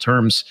technical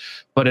terms,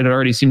 but it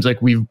already seems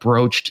like we've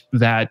broached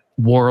that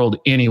world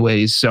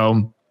anyways.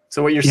 So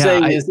what you're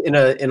saying is in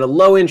a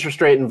low interest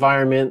rate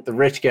environment, the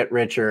rich get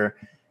richer,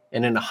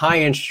 and in a high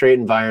interest rate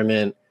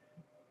environment,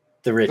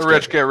 the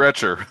rich get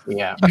richer.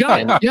 Yeah.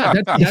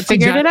 That's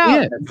figured it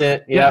out. That's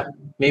it. Yeah.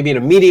 Maybe in a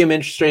medium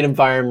interest rate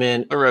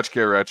environment, the rich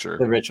get richer.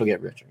 The rich will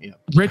get richer. Yeah.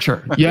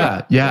 Richer.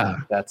 Yeah.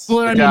 That's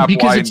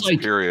because it's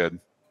like period.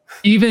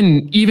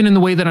 Even in the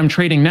way that I'm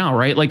trading now,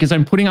 right? Like as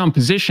I'm putting on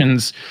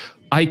positions,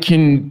 I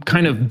can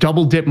kind of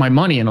double dip my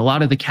money, and a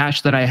lot of the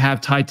cash that I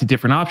have tied to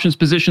different options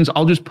positions,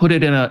 I'll just put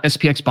it in a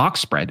SPX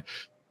box spread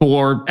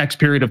for X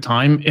period of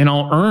time, and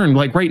I'll earn,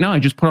 like right now, I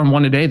just put on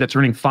one today that's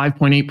earning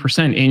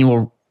 5.8%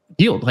 annual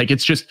yield. Like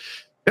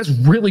that's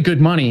really good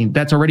money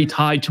that's already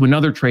tied to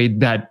another trade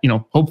that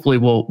hopefully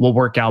will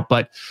work out.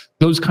 But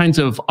those kinds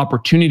of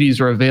opportunities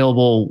are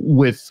available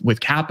with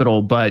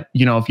capital. But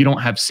if you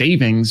don't have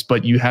savings,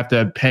 but you have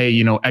to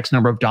pay X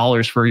number of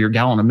dollars for your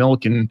gallon of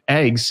milk and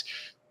eggs,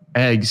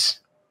 it's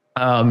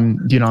a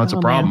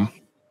problem. Man.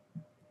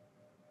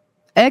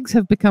 Eggs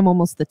have become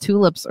almost the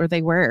tulips, or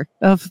they were,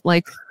 of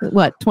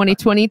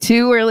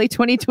 2022, early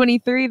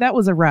 2023. That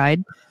was a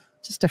ride.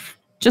 Just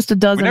a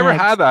dozen. We never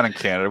eggs. had that in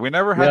Canada. We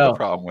never had the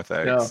problem with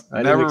eggs.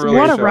 No, never really.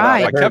 What a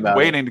ride! I kept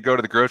waiting to go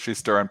to the grocery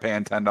store and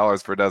paying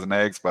 $10 for a dozen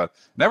eggs, but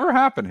never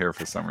happened here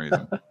for some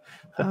reason.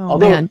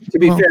 Although, to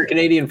be fair,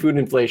 Canadian food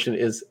inflation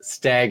is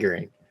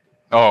staggering.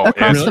 Oh,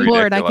 across it's the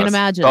board, ridiculous. I can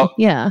imagine. Well,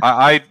 yeah.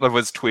 I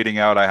was tweeting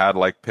out. I had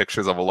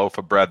pictures of a loaf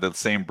of bread, the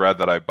same bread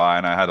that I buy,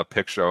 and I had a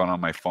picture on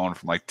my phone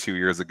from 2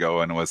 years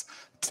ago, and it was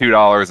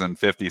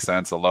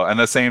 $2.50 a loaf, and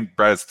the same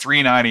bread is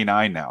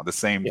 $3.99 now. The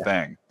same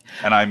thing,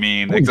 and I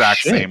mean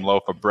same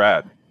loaf of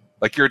bread.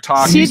 Like you're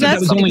talking. See,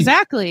 that's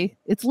exactly.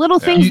 It's little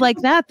things like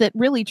that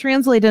really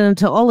translated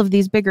into all of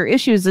these bigger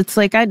issues. It's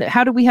like,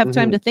 how do we have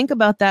time to think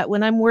about that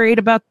when I'm worried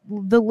about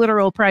the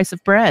literal price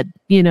of bread?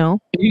 You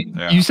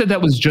said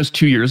that was just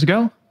 2 years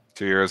ago.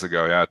 2 years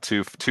ago, yeah,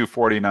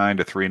 $2.49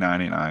 to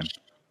 $3.99.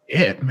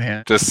 It,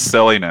 man, just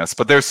silliness.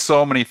 But there's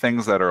so many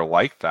things that are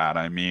like that.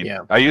 I mean,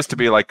 I used to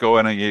be go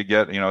in and you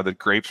get, the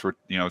grapes were,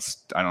 I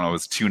don't know, it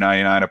was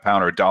 $2.99 a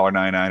pound or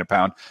 $1.99 a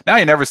pound. Now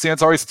you never see it.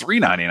 It's always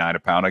 $3.99 a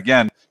pound.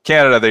 Again,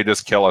 Canada, they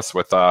just kill us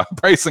with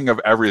pricing of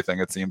everything.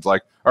 It seems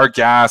like our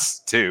gas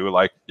too.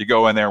 You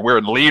go in there, we're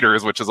in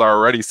liters, which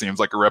already seems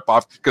like a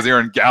ripoff because you're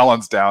in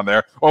gallons down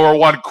there. Over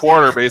 1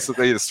 quarter,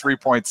 basically, is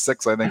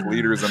 3.6, I think,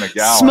 liters in a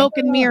gallon. Smoke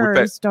and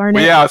mirrors, darn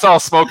it. Yeah, it's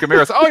all smoke and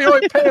mirrors. Oh, you're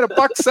only paying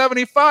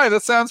 $1.75.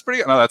 That sounds pretty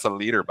good. No, that's a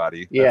liter,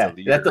 buddy.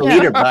 That's a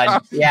liter,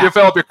 bud. Yeah. You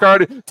fill up your car,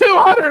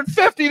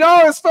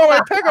 $250 for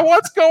my pick.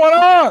 What's going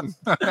on?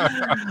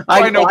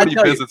 Why nobody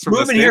visits from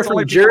moving here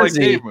from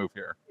Jersey? Move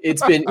here.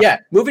 It's been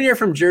moving here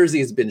from Jersey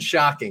has been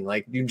shocking.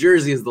 New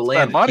Jersey is the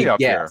land of money up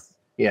there.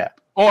 Yeah.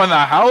 Oh, and the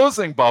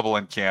housing bubble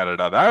in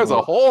Canada. That was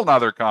a whole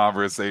nother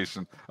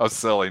conversation of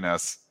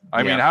silliness.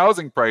 I mean,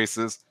 housing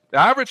prices The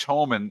average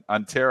home in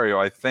Ontario,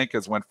 I think,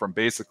 has went from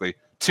basically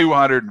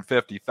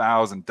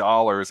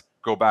 $250,000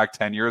 go back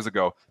 10 years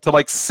ago to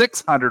like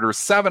 $600,000 or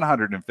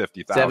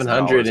 $750,000.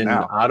 $700 in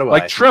now. Ottawa,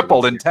 like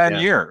tripled in 10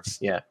 years.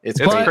 Yeah, it's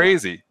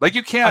crazy. Like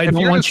you can't, if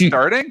you're just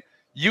starting,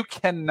 you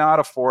cannot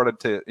afford it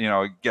to,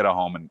 get a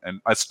home, and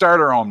a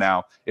starter home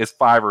now is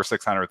 $500,000 or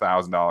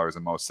 $600,000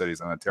 in most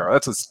cities in Ontario.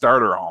 That's a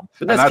starter home.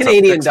 But that's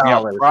Canadian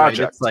dollars. Right?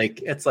 It's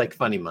like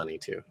funny money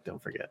too. Don't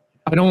forget.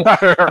 I don't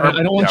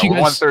want you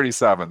guys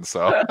 137.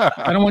 So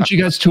I don't want you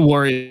guys to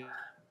worry,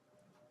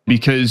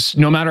 because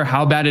no matter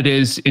how bad it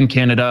is in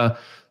Canada,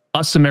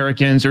 us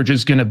Americans are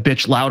just going to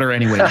bitch louder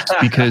anyways,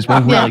 because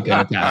we're really good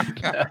at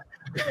that.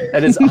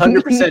 That is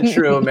 100%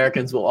 true.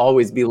 Americans will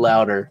always be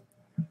louder.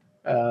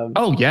 I'm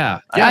a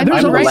loud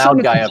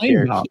guy up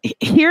here.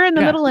 Here in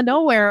the middle of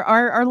nowhere,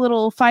 our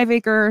little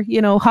 5-acre,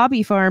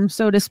 hobby farm,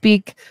 so to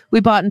speak, we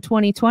bought in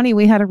 2020.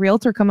 We had a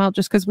realtor come out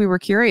just because we were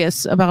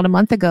curious about a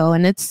month ago,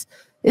 and it's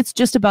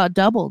just about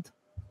doubled.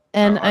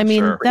 And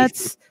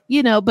that's,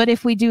 but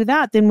if we do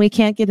that, then we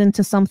can't get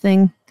into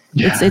something.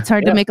 It's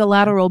hard to make a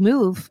lateral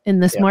move in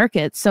this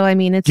market. So,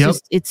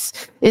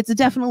 it's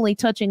definitely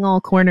touching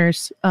all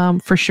corners,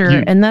 for sure.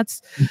 Yeah. And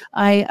that's,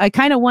 I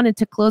kind of wanted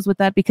to close with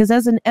that, because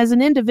as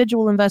an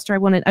individual investor,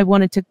 I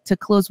wanted to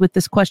close with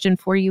this question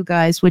for you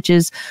guys, which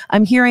is,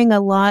 I'm hearing a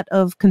lot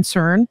of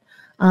concern.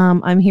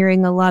 I'm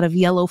hearing a lot of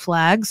yellow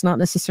flags, not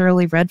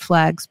necessarily red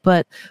flags,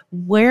 but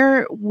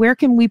where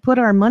can we put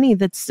our money?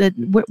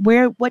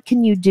 What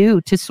can you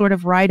do to sort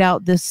of ride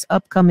out this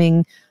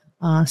upcoming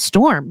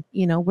storm?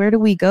 Where do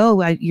we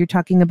go? You're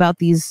talking about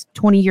these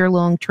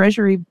 20-year-long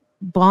treasury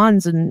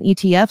bonds and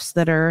ETFs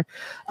that are,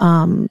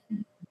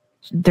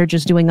 they're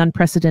just doing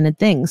unprecedented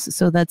things.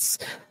 So that's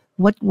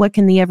what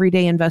can the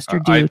everyday investor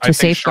do to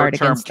safeguard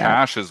against that? Short-term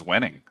cash is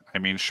winning.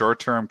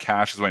 Short-term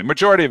cash is winning.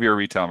 Majority of your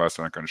retail investors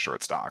aren't going to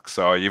short stocks.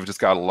 So you've just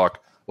got to look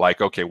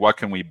like, okay, what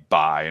can we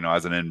buy?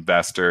 As an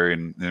investor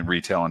and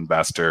retail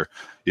investor,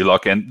 you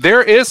look, and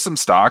there is some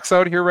stocks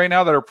out here right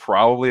now that are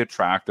probably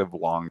attractive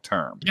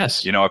long-term.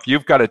 Yes. If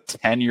you've got a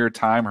 10-year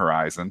time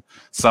horizon,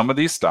 some of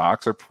these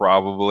stocks are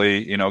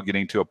probably,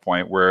 getting to a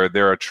point where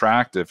they're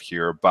attractive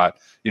here. But,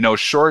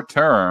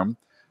 short-term,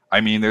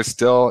 there's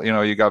still,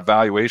 you got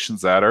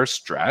valuations that are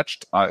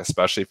stretched,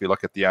 especially if you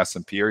look at the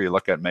S&P or you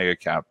look at mega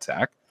cap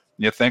tech.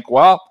 You think,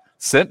 well,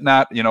 sitting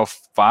at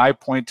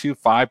 5.2,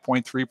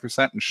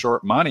 5.3% in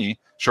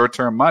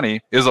short-term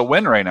money is a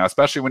win right now,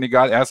 especially when you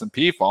got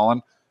S&P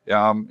falling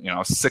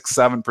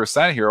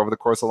 6-7% here over the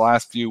course of the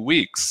last few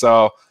weeks.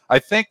 So I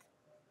think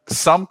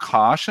some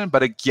caution,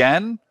 but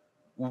again,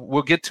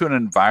 we'll get to an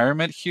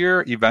environment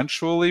here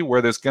eventually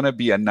where there's going to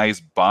be a nice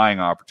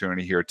buying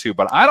opportunity here too.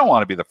 But I don't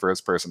want to be the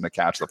first person to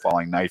catch the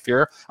falling knife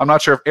here. I'm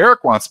not sure if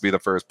Eric wants to be the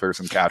first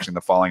person catching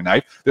the falling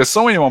knife. There's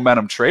so many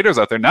momentum traders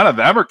out there. None of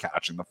them are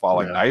catching the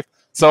falling knife.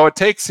 So it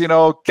takes,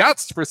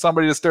 guts for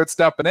somebody to start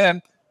stepping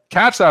in,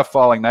 catch that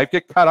falling knife,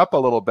 get cut up a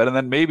little bit, and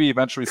then maybe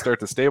eventually start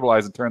to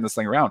stabilize and turn this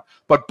thing around.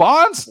 But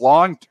bonds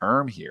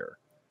long-term here,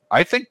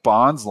 I think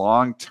bonds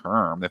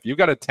long-term, if you've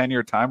got a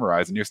 10-year time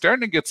horizon, you're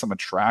starting to get some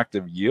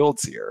attractive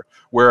yields here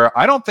where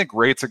I don't think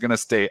rates are going to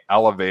stay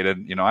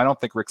elevated. I don't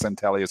think Rick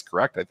Santelli is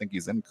correct. I think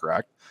he's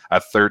incorrect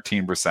at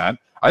 13%.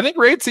 I think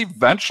rates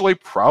eventually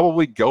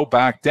probably go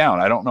back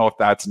down. I don't know if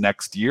that's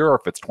next year or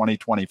if it's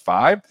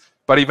 2025,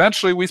 but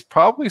eventually we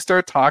probably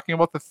start talking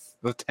about the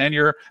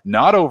 10-year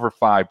not over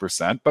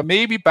 5%, but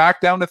maybe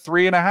back down to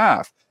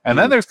 3.5%. And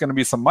then there's going to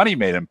be some money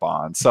made in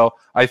bonds. So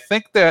I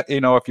think that,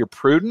 if you're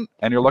prudent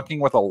and you're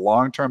looking with a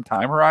long-term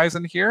time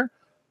horizon here,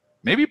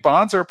 maybe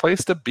bonds are a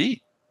place to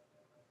be.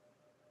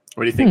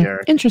 What do you think,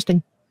 Eric?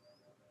 Interesting.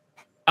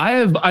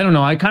 I don't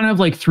know. I kind of have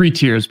like 3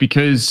 tiers,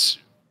 because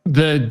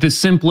the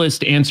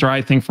simplest answer,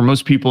 I think, for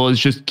most people is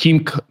just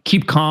keep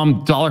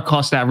calm, dollar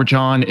cost average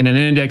on in an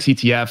index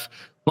ETF,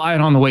 buy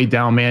it on the way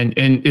down, man,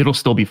 and it'll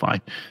still be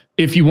fine.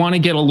 If you want to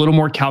get a little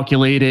more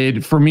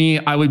calculated, for me,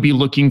 I would be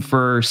looking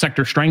for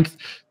sector strength.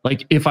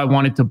 Like if I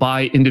wanted to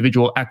buy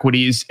individual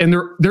equities, and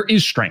there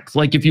is strength.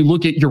 Like if you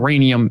look at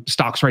uranium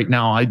stocks right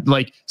now, I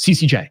like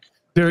CCJ.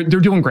 They're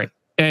doing great.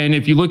 And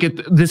if you look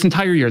at this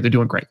entire year, they're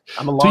doing great.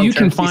 I'm a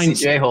long-term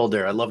CCJ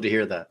holder. I'd love to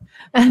hear that.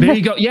 There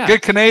you go. Yeah.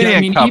 Good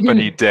Canadian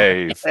company,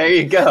 Dave. There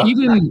you go.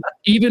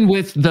 Even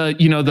with the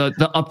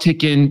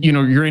uptick in,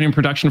 uranium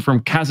production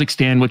from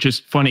Kazakhstan, which is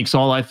funny because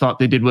all I thought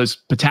they did was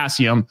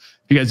potassium.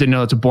 If you guys didn't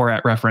know, it's a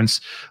Borat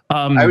reference.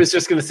 I was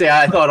just going to say,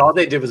 I thought all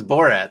they did was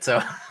Borat.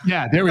 So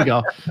yeah, there we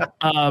go.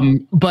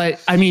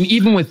 But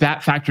even with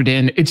that factored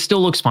in, it still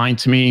looks fine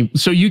to me.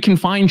 So you can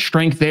find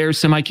strength there.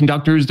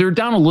 Semiconductors, they're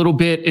down a little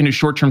bit in a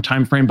short-term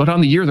time frame, but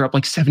on the year, they're up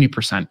like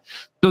 70%.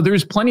 So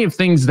there's plenty of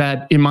things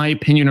that, in my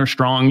opinion, are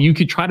strong. You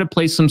could try to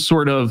place some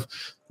sort of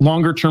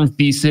longer-term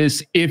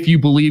thesis. If you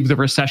believe the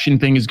recession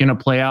thing is going to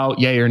play out,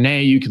 yay or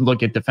nay, you can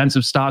look at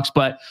defensive stocks.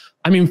 But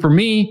for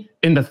me,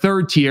 in the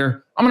third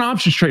tier, I'm an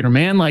options trader,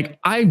 man. Like,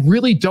 I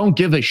really don't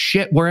give a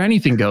shit where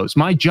anything goes.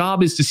 My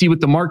job is to see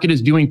what the market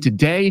is doing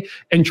today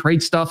and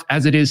trade stuff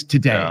as it is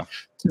today. Yeah.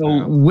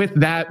 So with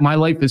that, my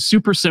life is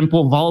super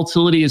simple.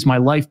 Volatility is my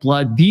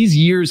lifeblood. These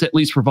years, at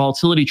least for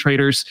volatility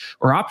traders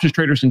or options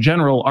traders in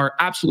general, are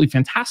absolutely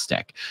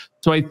fantastic.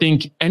 So I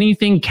think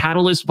anything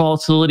catalyst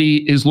volatility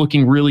is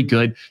looking really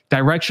good.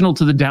 Directional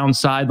to the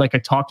downside, like I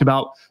talked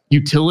about,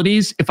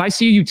 utilities. If I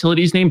see a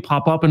utilities name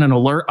pop up in an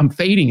alert, I'm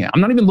fading it. I'm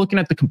not even looking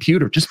at the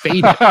computer, just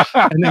fade it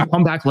and then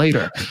come back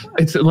later.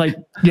 It's like,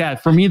 yeah,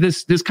 for me,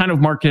 this kind of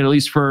market, at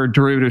least for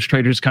derivatives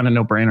traders, kind of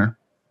no brainer.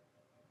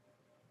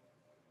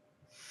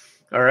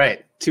 All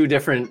right. Two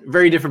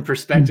very different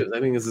perspectives. I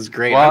think this is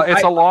great. Well,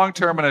 it's a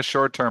long-term and a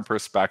short-term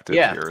perspective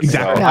here.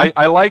 Exactly. So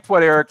I liked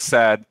what Eric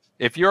said.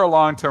 If you're a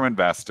long-term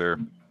investor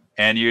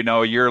and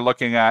you're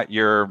looking at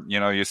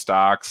your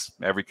stocks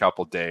every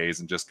couple of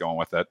days and just going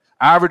with it,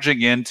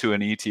 averaging into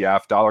an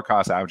ETF, dollar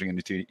cost averaging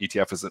into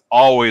ETF is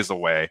always a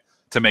way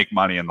to make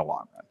money in the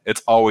long run.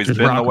 It's always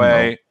been the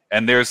way.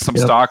 And there's some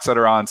stocks that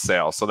are on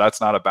sale. So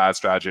that's not a bad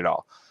strategy at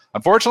all.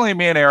 Unfortunately,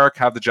 me and Eric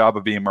have the job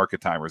of being market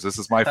timers. This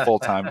is my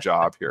full-time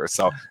job here.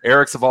 So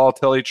Eric's a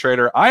volatility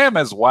trader. I am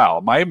as well.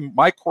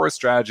 My core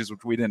strategies,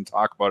 which we didn't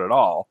talk about at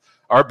all,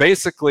 are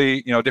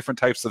basically different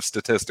types of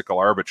statistical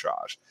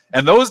arbitrage.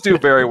 And those do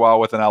very well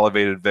with an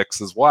elevated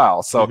VIX as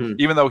well. So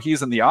even though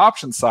he's in the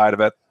option side of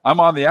it, I'm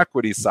on the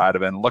equity side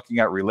of it and looking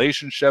at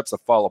relationships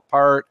that fall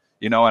apart,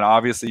 and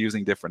obviously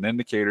using different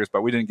indicators.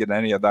 But we didn't get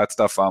any of that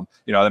stuff.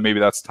 Maybe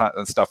that's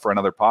stuff for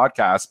another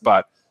podcast.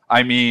 But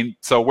I mean,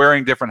 so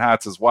wearing different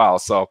hats as well.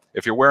 So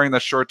if you're wearing the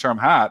short-term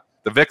hat,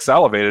 the VIX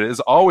elevated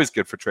is always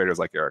good for traders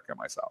like Eric and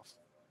myself.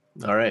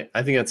 All right.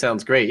 I think that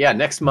sounds great. Yeah.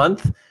 Next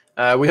month,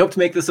 we hope to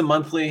make this a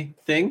monthly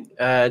thing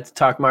to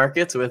talk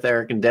markets with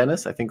Eric and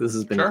Dennis. I think this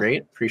has been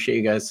great. Appreciate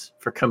you guys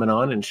for coming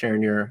on and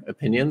sharing your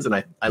opinions. And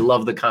I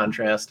love the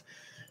contrast,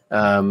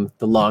 the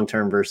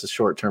long-term versus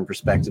short-term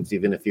perspectives,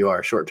 even if you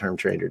are a short-term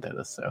trader,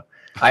 Dennis. So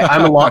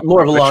I'm a lot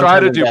more of a long-term I try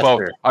to do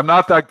investor. both. I'm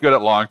not that good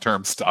at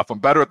long-term stuff. I'm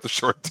better at the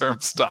short-term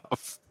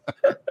stuff.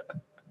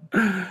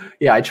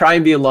 Yeah, I try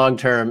and be a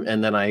long-term,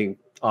 and then I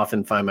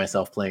often find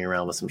myself playing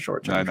around with some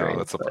short-term. I know trades,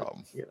 that's a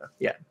problem.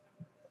 Yeah.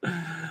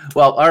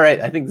 Well, all right.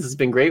 I think this has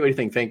been great. What do you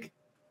think, Fink?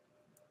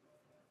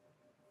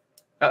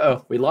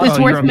 We lost. It's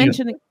worth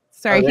mentioning.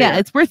 Sorry,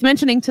 it's worth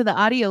mentioning to the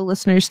audio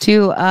listeners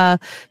too.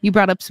 You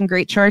brought up some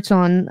great charts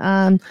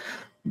on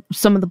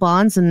some of the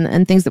bonds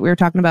and things that we were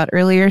talking about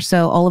earlier.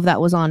 So all of that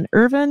was on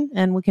Irvin,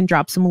 and we can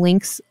drop some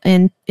links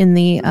in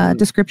the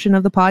description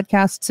of the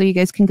podcast, so you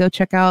guys can go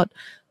check out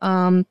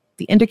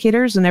the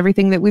indicators, and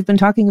everything that we've been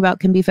talking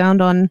about can be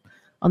found on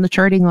the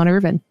charting on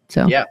Irvin.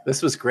 So yeah,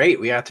 this was great.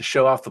 We got to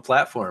show off the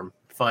platform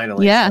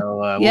finally. Yeah, so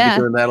we'll be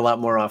doing that a lot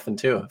more often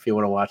too. If you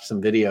want to watch some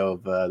video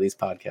of these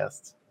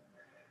podcasts,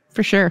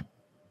 for sure.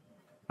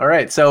 All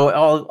right. So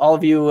all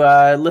of you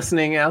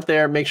listening out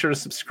there, make sure to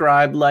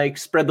subscribe,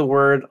 spread the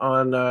word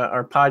on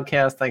our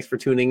podcast. Thanks for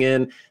tuning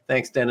in.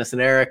 Thanks, Dennis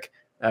and Eric,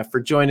 for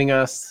joining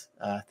us.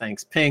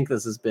 Thanks, Pink.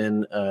 This has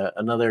been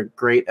another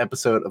great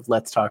episode of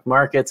Let's Talk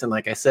Markets. And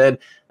like I said,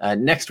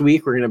 next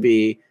week, we're going to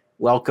be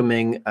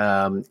welcoming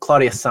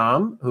Claudia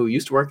Sam, who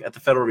used to work at the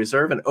Federal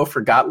Reserve, and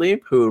Ofer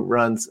Gottlieb, who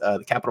runs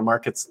the Capital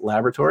Markets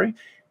Laboratory.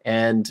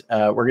 And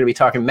we're going to be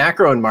talking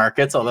macro and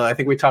markets, although I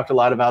think we talked a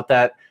lot about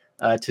that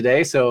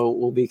today, so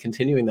we'll be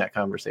continuing that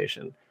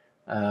conversation.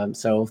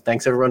 So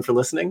thanks everyone for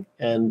listening,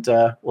 and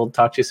we'll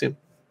talk to you soon.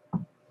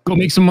 Go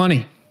make some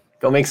money.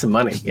 Go make some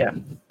money. Yeah.